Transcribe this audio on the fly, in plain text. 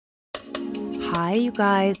Hi, you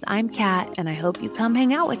guys. I'm Kat, and I hope you come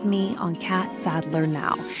hang out with me on Kat Sadler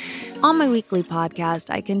Now. On my weekly podcast,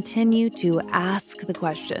 I continue to ask the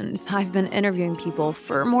questions. I've been interviewing people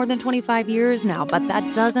for more than 25 years now, but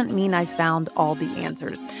that doesn't mean I've found all the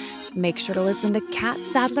answers. Make sure to listen to Kat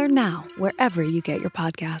Sadler Now, wherever you get your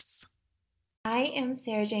podcasts. I am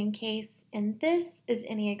Sarah Jane Case, and this is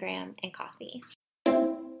Enneagram and Coffee.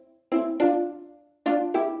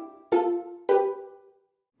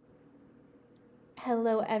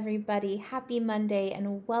 Hello, everybody. Happy Monday,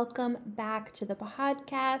 and welcome back to the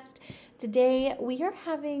podcast. Today, we are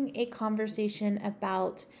having a conversation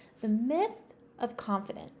about the myth of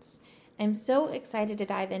confidence. I'm so excited to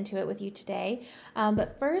dive into it with you today.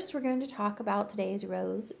 But first, we're going to talk about today's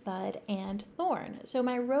rose, bud, and thorn. So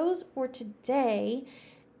my rose for today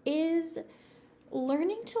is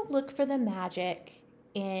learning to look for the magic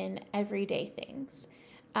in everyday things.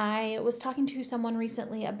 I was talking to someone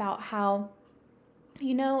recently about how,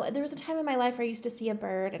 there was a time in my life where I used to see a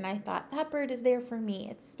bird and I thought, that bird is there for me.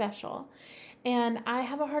 It's special. And I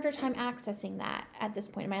have a harder time accessing that at this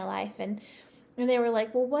point in my life. And they were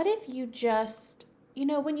like, well, what if you just,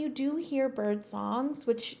 when you do hear bird songs,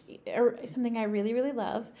 which are something I really, really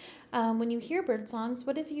love, when you hear bird songs,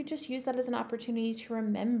 what if you just use that as an opportunity to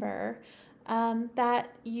remember that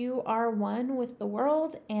you are one with the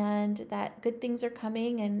world and that good things are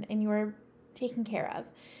coming and you are taken care of.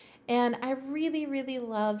 And I really, really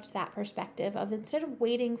loved that perspective of, instead of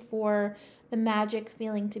waiting for the magic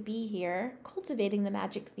feeling to be here, cultivating the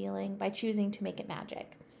magic feeling by choosing to make it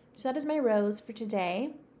magic. So that is my rose for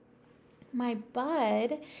today. My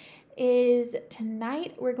bud is,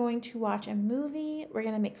 tonight we're going to watch a movie. We're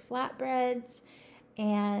going to make flatbreads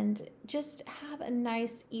and just have a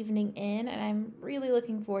nice evening in. And I'm really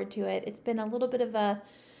looking forward to it. It's been a little bit of a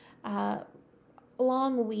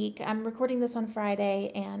long week. I'm recording this on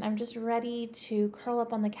Friday and I'm just ready to curl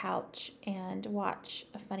up on the couch and watch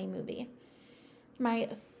a funny movie. My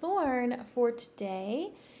thorn for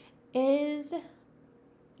today is, I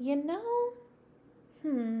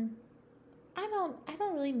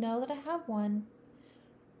don't really know that I have one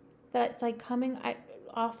that's like coming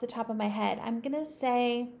off the top of my head. I'm going to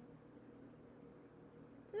say,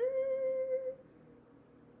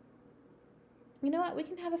 you know what? We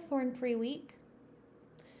can have a thorn-free week.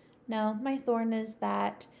 No, my thorn is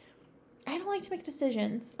that I don't like to make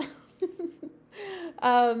decisions.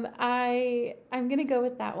 I'm going to go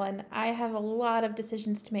with that one. I have a lot of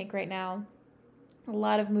decisions to make right now, a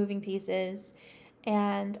lot of moving pieces,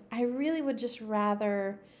 and I really would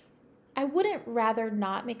I wouldn't rather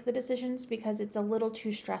not make the decisions because it's a little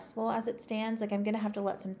too stressful as it stands. Like, I'm going to have to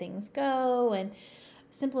let some things go and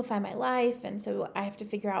simplify my life, and so I have to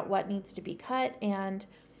figure out what needs to be cut, and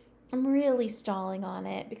I'm really stalling on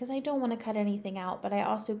it because I don't want to cut anything out, but I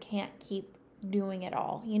also can't keep doing it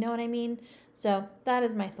all. You know what I mean? So that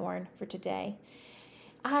is my thorn for today.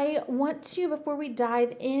 I want to, before we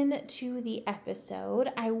dive into the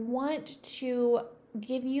episode, I want to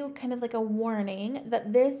give you kind of like a warning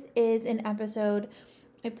that this is an episode.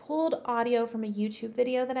 I pulled audio from a YouTube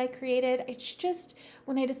video that I created. It's just,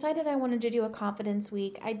 when I decided I wanted to do a confidence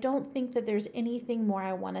week, I don't think that there's anything more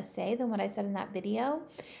I want to say than what I said in that video.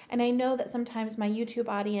 And I know that sometimes my YouTube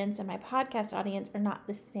audience and my podcast audience are not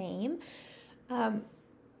the same.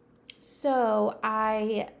 So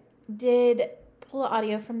I did pull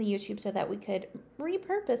audio from the YouTube so that we could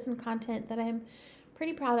repurpose some content that I'm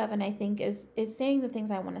pretty proud of and I think is saying the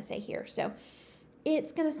things I want to say here. So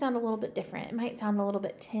it's going to sound a little bit different. It might sound a little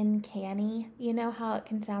bit tin canny, you know how it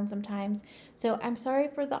can sound sometimes. So I'm sorry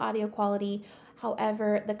for the audio quality.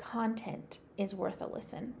 However, the content is worth a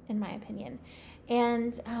listen, in my opinion.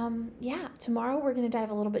 And tomorrow we're going to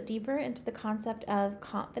dive a little bit deeper into the concept of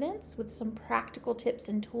confidence with some practical tips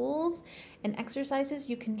and tools and exercises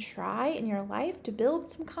you can try in your life to build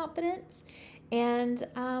some confidence. And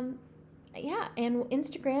and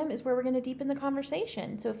Instagram is where we're going to deepen the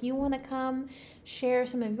conversation. So if you want to come share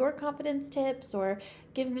some of your confidence tips or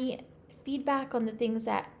give me feedback on the things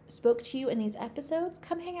that spoke to you in these episodes,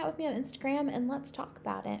 come hang out with me on Instagram and let's talk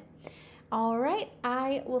about it. All right,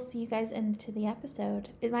 I will see you guys into the episode.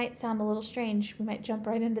 It might sound a little strange. We might jump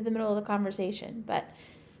right into the middle of the conversation, but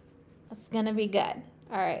it's going to be good.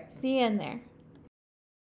 All right, see you in there.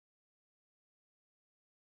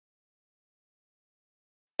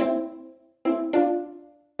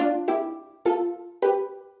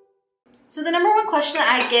 So the number one question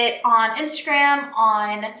that I get on Instagram,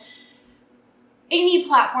 on any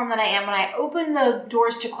platform that I am, when I open the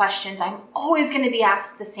doors to questions, I'm always going to be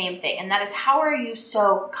asked the same thing, and that is, how are you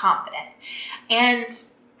so confident? And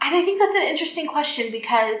I think that's an interesting question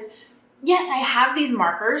because yes, I have these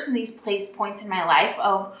markers and these place points in my life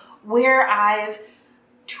of where I've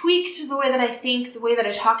tweaked the way that I think, the way that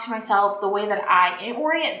I talk to myself, the way that I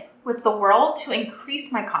orient with the world to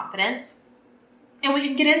increase my confidence. And we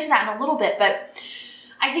can get into that in a little bit, but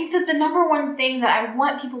I think that the number one thing that I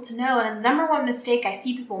want people to know, and the number one mistake I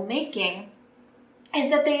see people making,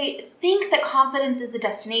 is that they think that confidence is a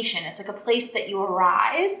destination. It's like a place that you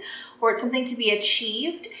arrive, or it's something to be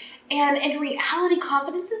achieved. And in reality,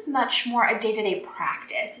 confidence is much more a day-to-day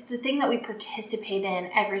practice. It's a thing that we participate in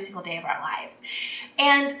every single day of our lives.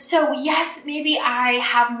 And so, yes, maybe I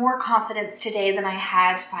have more confidence today than I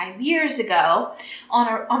had 5 years ago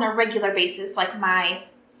on a regular basis. Like, my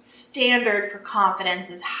standard for confidence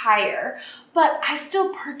is higher, but I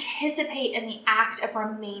still participate in the act of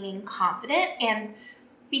remaining confident and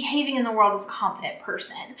behaving in the world as a confident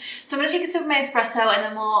person. So I'm going to take a sip of my espresso, and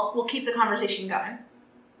then we'll keep the conversation going.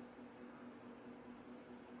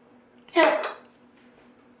 So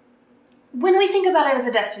when we think about it as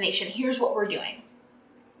a destination, here's what we're doing.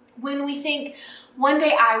 When we think, one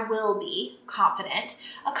day I will be confident,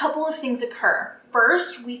 a couple of things occur.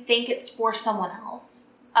 First, we think it's for someone else,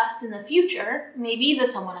 us in the future, maybe the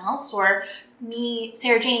someone else, or me,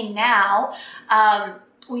 Sarah Jane, now.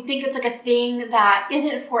 We think it's like a thing that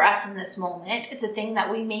isn't for us in this moment. It's a thing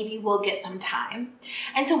that we maybe will get some time.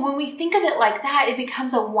 And so when we think of it like that, it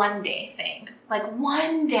becomes a one-day thing. Like,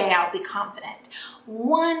 one day I'll be confident.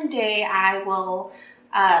 One day I will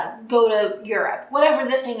go to Europe. Whatever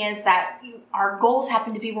the thing is that our goals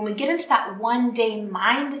happen to be, when we get into that one-day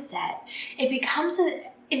mindset, it becomes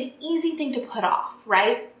an easy thing to put off,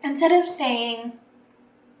 right? Instead of saying,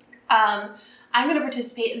 I'm going to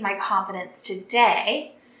participate in my confidence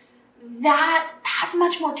today, that's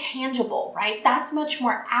much more tangible, right? That's much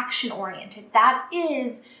more action-oriented. That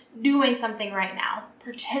is doing something right now.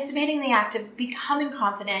 Participating in the act of becoming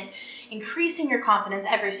confident, increasing your confidence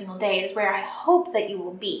every single day is where I hope that you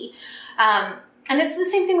will be. And it's the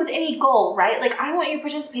same thing with any goal, right? Like, I want you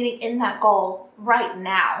participating in that goal right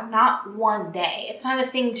now, not one day. It's not a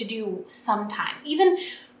thing to do sometime. Even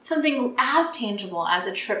something as tangible as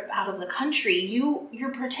a trip out of the country, you're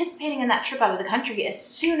participating in that trip out of the country as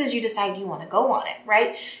soon as you decide you want to go on it,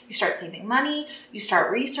 right? You start saving money, you start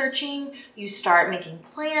researching, you start making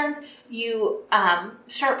plans, you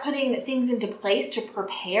start putting things into place to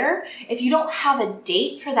prepare. If you don't have a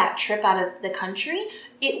date for that trip out of the country,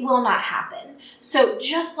 it will not happen. So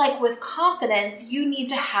just like with confidence, you need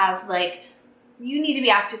to be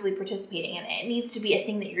actively participating in it. It needs to be a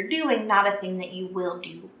thing that you're doing, not a thing that you will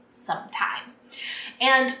do sometime.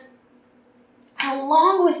 And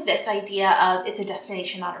along with this idea of it's a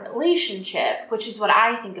destination, not a relationship, which is what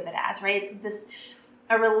I think of it as, right? It's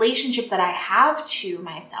a relationship that I have to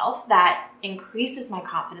myself that increases my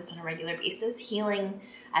confidence on a regular basis, a healing,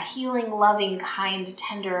 loving, kind,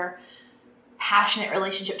 tender, passionate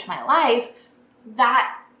relationship to my life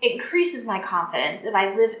that increases my confidence if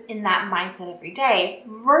I live in that mindset every day,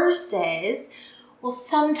 versus, well,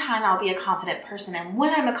 sometime I'll be a confident person, and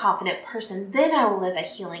when I'm a confident person, then I will live a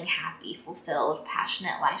healing, happy, fulfilled,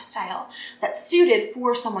 passionate lifestyle that's suited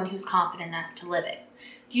for someone who's confident enough to live it.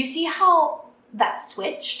 Do you see how that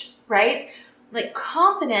switched, right? Like,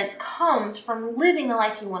 confidence comes from living the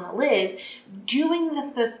life you want to live,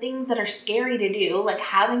 doing the things that are scary to do, like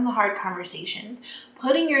having the hard conversations,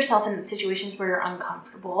 putting yourself in situations where you're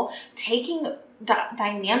uncomfortable, taking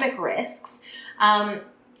dynamic risks,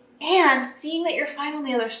 and seeing that you're fine on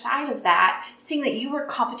the other side of that, seeing that you were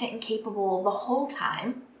competent and capable the whole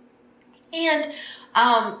time, and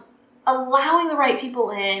allowing the right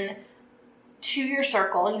people in to your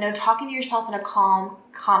circle, talking to yourself in a calm,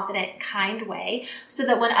 confident, kind way, so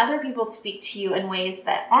that when other people speak to you in ways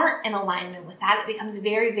that aren't in alignment with that, it becomes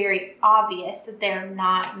very, very obvious that they're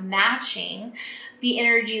not matching the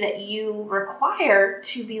energy that you require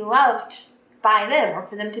to be loved by them, or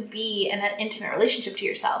for them to be in an intimate relationship to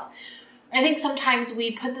yourself. I think sometimes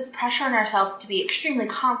we put this pressure on ourselves to be extremely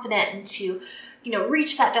confident and to,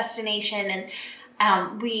 reach that destination,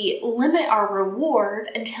 and we limit our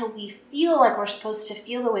reward until we feel like we're supposed to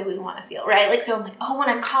feel the way we want to feel, right? Like, so I'm like, when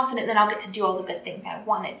I'm confident, then I'll get to do all the good things I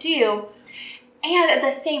want to do. And at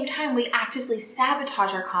the same time, we actively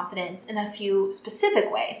sabotage our confidence in a few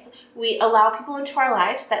specific ways. We allow people into our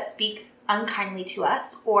lives that speak unkindly to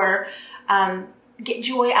us, or get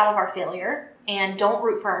joy out of our failure and don't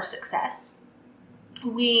root for our success.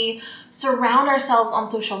 We surround ourselves on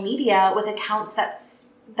social media with accounts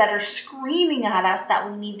that are screaming at us that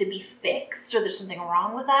we need to be fixed, or there's something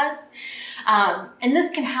wrong with us. And this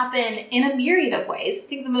can happen in a myriad of ways. I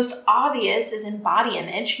think the most obvious is in body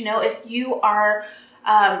image. If you are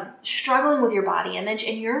struggling with your body image,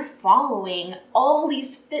 and you're following all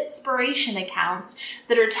these Fitspiration accounts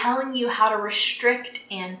that are telling you how to restrict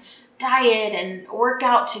and diet and work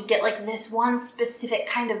out to get like this one specific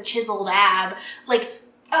kind of chiseled ab, like,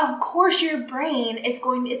 of course your brain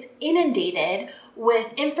it's inundated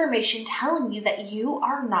with information telling you that you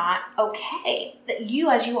are not okay, that you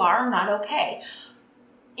as you are not okay.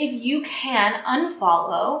 If you can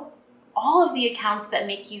unfollow all of the accounts that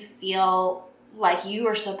make you feel like you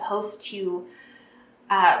are supposed to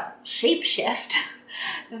shapeshift,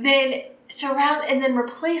 then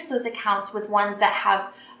replace those accounts with ones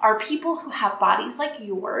that are people who have bodies like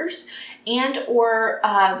yours, and or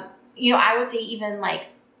I would say even like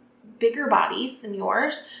bigger bodies than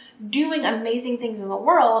yours, doing amazing things in the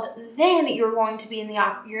world. Then you're going to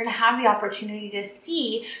have the opportunity to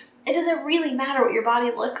see it doesn't really matter what your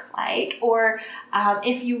body looks like, or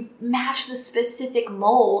if you match the specific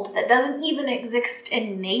mold that doesn't even exist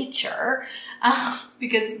in nature,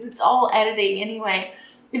 because it's all editing anyway.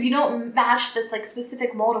 If you don't match this like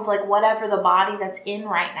specific mold of like whatever the body that's in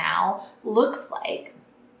right now looks like,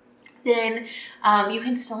 then you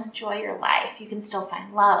can still enjoy your life. You can still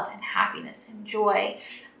find love and happiness and joy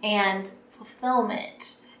and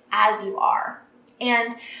fulfillment as you are.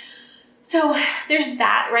 And so there's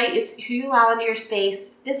that, right? It's who you allow into your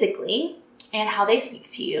space physically and how they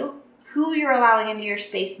speak to you, who you're allowing into your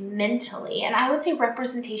space mentally. And I would say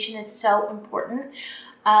representation is so important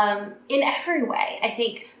in every way. I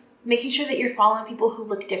think making sure that you're following people who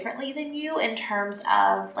look differently than you in terms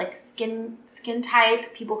of like skin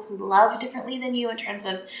type, people who love differently than you in terms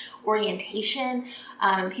of orientation,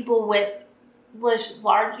 people with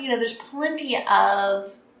large, there's plenty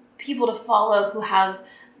of people to follow who have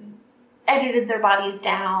edited their bodies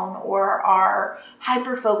down or are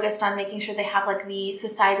hyper focused on making sure they have like the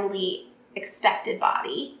societally expected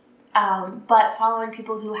body. But following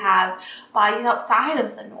people who have bodies outside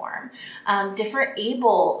of the norm,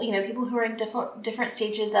 people who are in different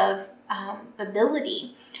stages of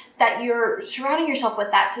ability, that you're surrounding yourself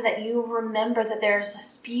with that so that you remember that there's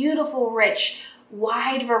this beautiful, rich,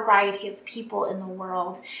 wide variety of people in the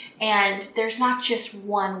world. And there's not just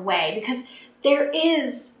one way, because there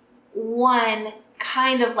is one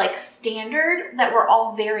kind of like standard that we're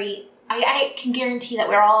all I can guarantee that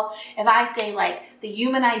we're all, if I say like the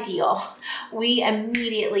human ideal, we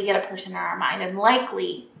immediately get a person in our mind, and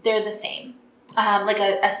likely they're the same, like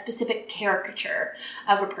a specific caricature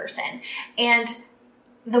of a person. And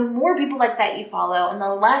the more people like that you follow, and the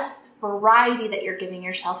less variety that you're giving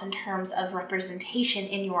yourself in terms of representation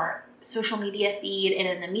in your social media feed and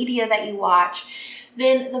in the media that you watch,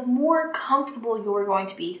 then the more comfortable you're going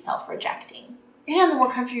to be self-rejecting. And the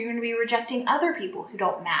more comfortable you're going to be rejecting other people who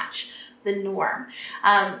don't match the norm.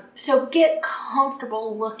 So get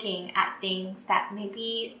comfortable looking at things that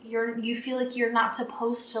maybe you feel like you're not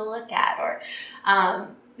supposed to look at, or,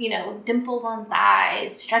 dimples on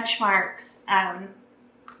thighs, stretch marks,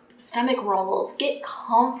 stomach rolls. Get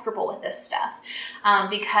comfortable with this stuff,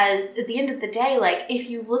 because at the end of the day, like if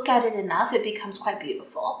you look at it enough, it becomes quite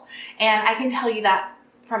beautiful. And I can tell you that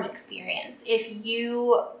from experience. If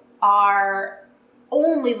you are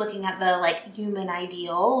only looking at the like human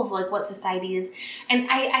ideal of like what society is, and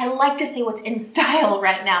I like to say what's in style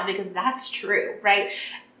right now, because that's true, right?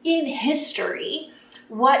 In history,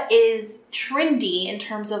 what is trendy in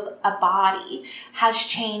terms of a body has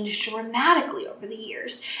changed dramatically over the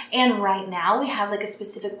years. And right now we have like a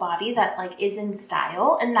specific body that like is in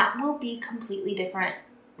style, and that will be completely different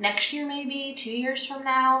next year, maybe 2 years from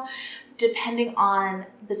now, depending on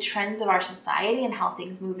the trends of our society and how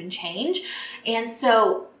things move and change. And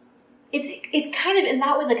so it's kind of in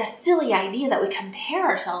that way like a silly idea that we compare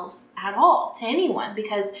ourselves at all to anyone,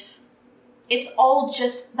 because it's all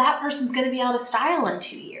just that person's going to be out of style in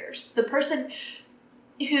 2 years. The person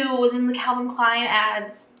who was in the Calvin Klein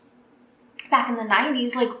ads back in the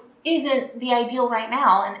 90s, like, isn't the ideal right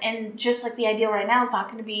now. And just like the ideal right now is not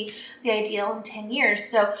going to be the ideal in 10 years.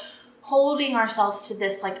 So holding ourselves to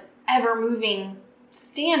this like ever-moving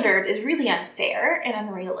standard is really unfair and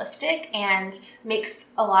unrealistic, and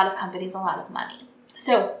makes a lot of companies a lot of money.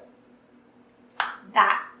 So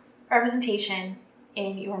that representation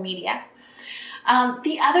in your media.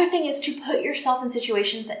 The other thing is to put yourself in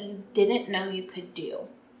situations that you didn't know you could do.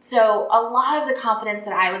 So a lot of the confidence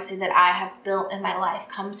that I would say that I have built in my life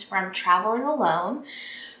comes from traveling alone,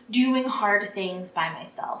 doing hard things by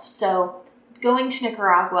myself. So going to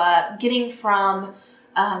Nicaragua, getting from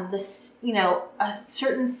a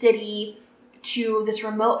certain city to this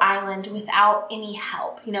remote island without any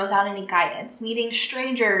help, without any guidance, meeting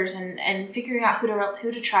strangers and figuring out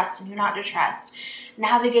who to trust and who not to trust,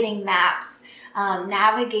 navigating maps,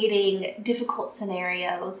 navigating difficult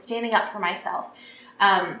scenarios, standing up for myself,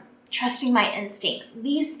 trusting my instincts.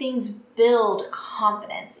 These things build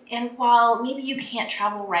confidence. And while maybe you can't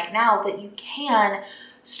travel right now, but you can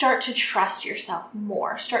start to trust yourself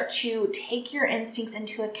more, start to take your instincts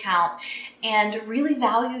into account and really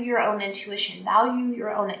value your own intuition, value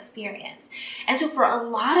your own experience. And so for a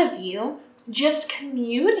lot of you, just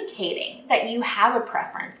communicating that you have a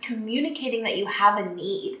preference, communicating that you have a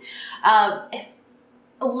need,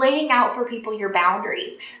 laying out for people your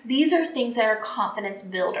boundaries. These are things that are confidence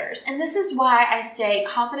builders. And this is why I say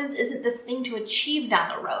confidence isn't this thing to achieve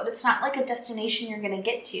down the road. It's not like a destination you're going to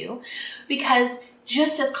get to, because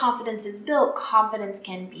just as confidence is built, confidence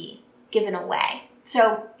can be given away.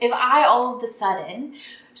 So if I all of a sudden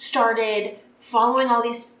started following all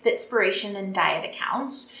these Fitspiration and diet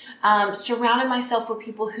accounts, surrounded myself with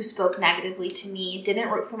people who spoke negatively to me,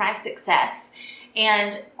 didn't root for my success,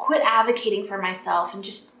 and quit advocating for myself and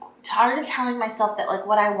just started telling myself that like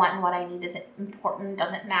what I want and what I need isn't important,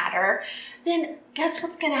 doesn't matter, then guess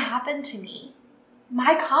what's going to happen to me?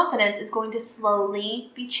 My confidence is going to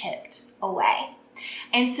slowly be chipped away.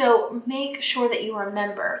 And so make sure that you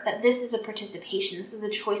remember that this is a participation. This is a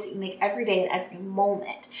choice that you make every day at every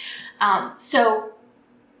moment. So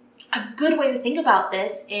a good way to think about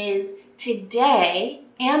this is, today,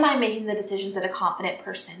 am I making the decisions that a confident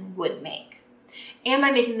person would make? Am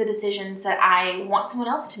I making the decisions that I want someone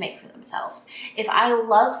else to make for themselves? If I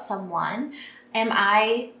love someone,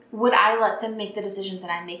 would I let them make the decisions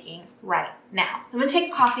that I'm making right now? I'm going to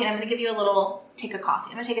take a coffee and I'm going to give you I'm going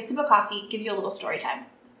to take a sip of coffee, give you a little story time.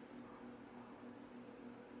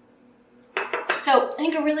 So I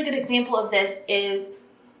think a really good example of this is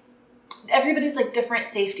everybody's like different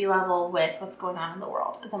safety level with what's going on in the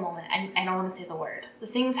world at the moment. I don't want to say the word. The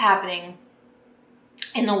things happening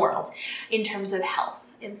in the world in terms of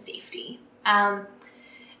health and safety. And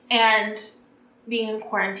being in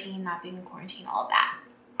quarantine, not being in quarantine, all of that.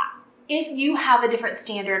 If you have a different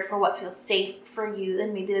standard for what feels safe for you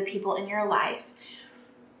than maybe the people in your life,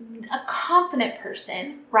 a confident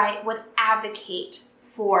person, right, would advocate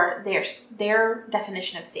for their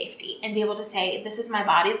definition of safety and be able to say, this is my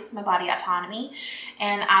body autonomy,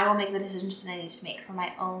 and I will make the decisions that I need to make for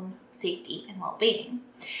my own safety and well-being.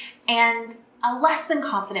 And a less than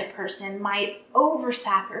confident person might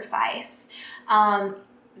over-sacrifice,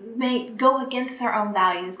 may go against their own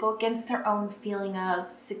values, go against their own feeling of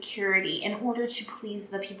security in order to please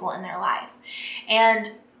the people in their life.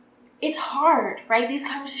 And it's hard, right? These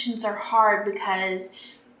conversations are hard because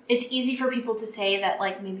it's easy for people to say that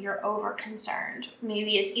like maybe you're over concerned.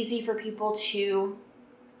 Maybe it's easy for people to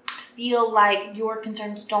feel like your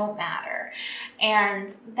concerns don't matter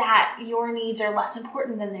and that your needs are less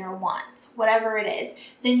important than their wants, whatever it is.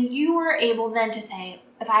 Then you are able then to say,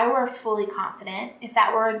 if I were fully confident, if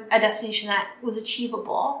that were a destination that was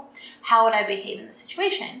achievable, how would I behave in the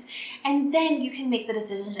situation? And then you can make the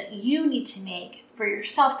decisions that you need to make for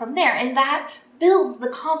yourself from there. And that builds the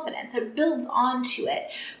confidence. It builds onto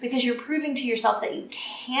it because you're proving to yourself that you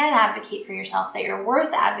can advocate for yourself, that you're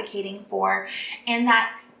worth advocating for, and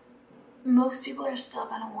that most people are still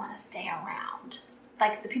going to want to stay around.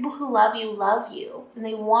 Like the people who love you, and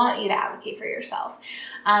they want you to advocate for yourself.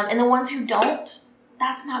 And the ones who don't,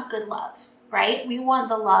 that's not good love, right? We want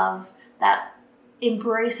the love that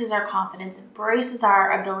embraces our confidence, embraces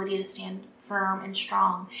our ability to stand firm and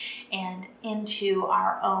strong and into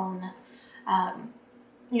our own,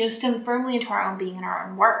 stand firmly into our own being and our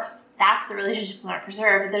own worth. That's the relationship we want to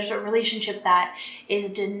preserve. If there's a relationship that is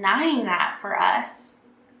denying that for us,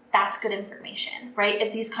 that's good information, right?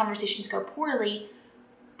 If these conversations go poorly,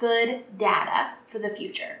 good data for the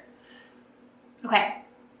future. Okay,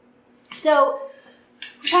 so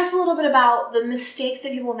we've talked a little bit about the mistakes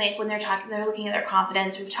that people make when they're looking at their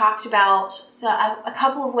confidence. We've talked about a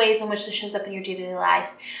couple of ways in which this shows up in your day-to-day life.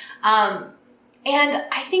 And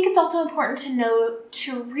I think it's also important to note,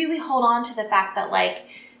 to really hold on to the fact that like,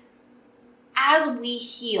 as we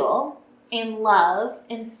heal and love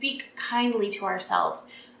and speak kindly to ourselves,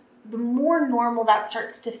 the more normal that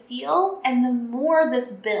starts to feel and the more this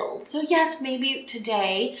builds. So yes, maybe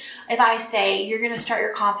today, if I say you're going to start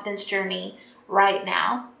your confidence journey right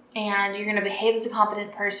now and you're going to behave as a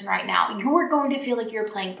confident person right now, you're going to feel like you're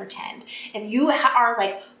playing pretend. If you are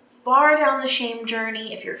like far down the shame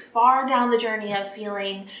journey, if you're far down the journey of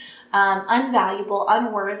feeling unvaluable,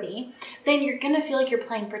 unworthy, then you're going to feel like you're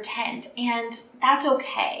playing pretend, and that's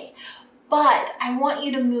okay. But I want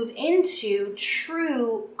you to move into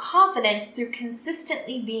true confidence through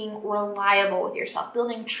consistently being reliable with yourself,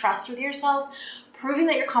 building trust with yourself, proving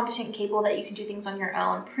that you're competent and capable, that you can do things on your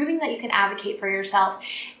own, proving that you can advocate for yourself,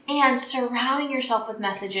 and surrounding yourself with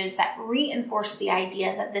messages that reinforce the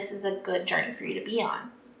idea that this is a good journey for you to be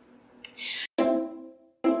on.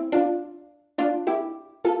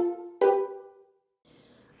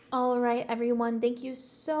 All right, everyone, thank you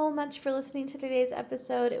so much for listening to today's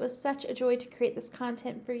episode. It was such a joy to create this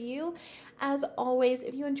content for you. As always,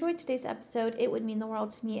 if you enjoyed today's episode, it would mean the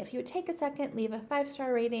world to me if you would take a second, leave a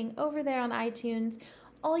 5-star rating over there on iTunes.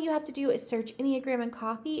 All you have to do is search Enneagram and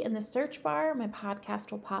Coffee in the search bar. My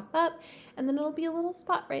podcast will pop up, and then it'll be a little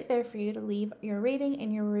spot right there for you to leave your rating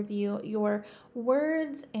and your review. Your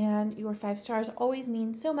words and your 5 stars always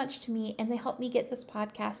mean so much to me, and they help me get this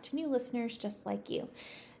podcast to new listeners just like you.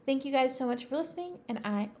 Thank you guys so much for listening, and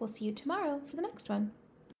I will see you tomorrow for the next one.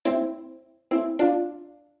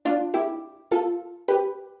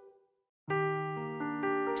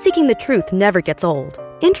 Seeking the truth never gets old.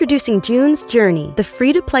 Introducing June's Journey, the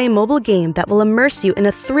free-to-play mobile game that will immerse you in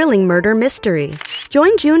a thrilling murder mystery.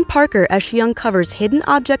 Join June Parker as she uncovers hidden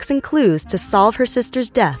objects and clues to solve her sister's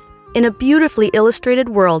death in a beautifully illustrated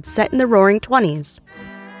world set in the Roaring '20s.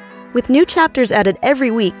 With new chapters added every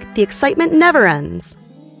week, the excitement never ends.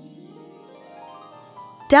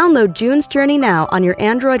 Download June's Journey now on your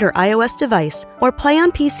Android or iOS device, or play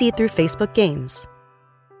on PC through Facebook Games.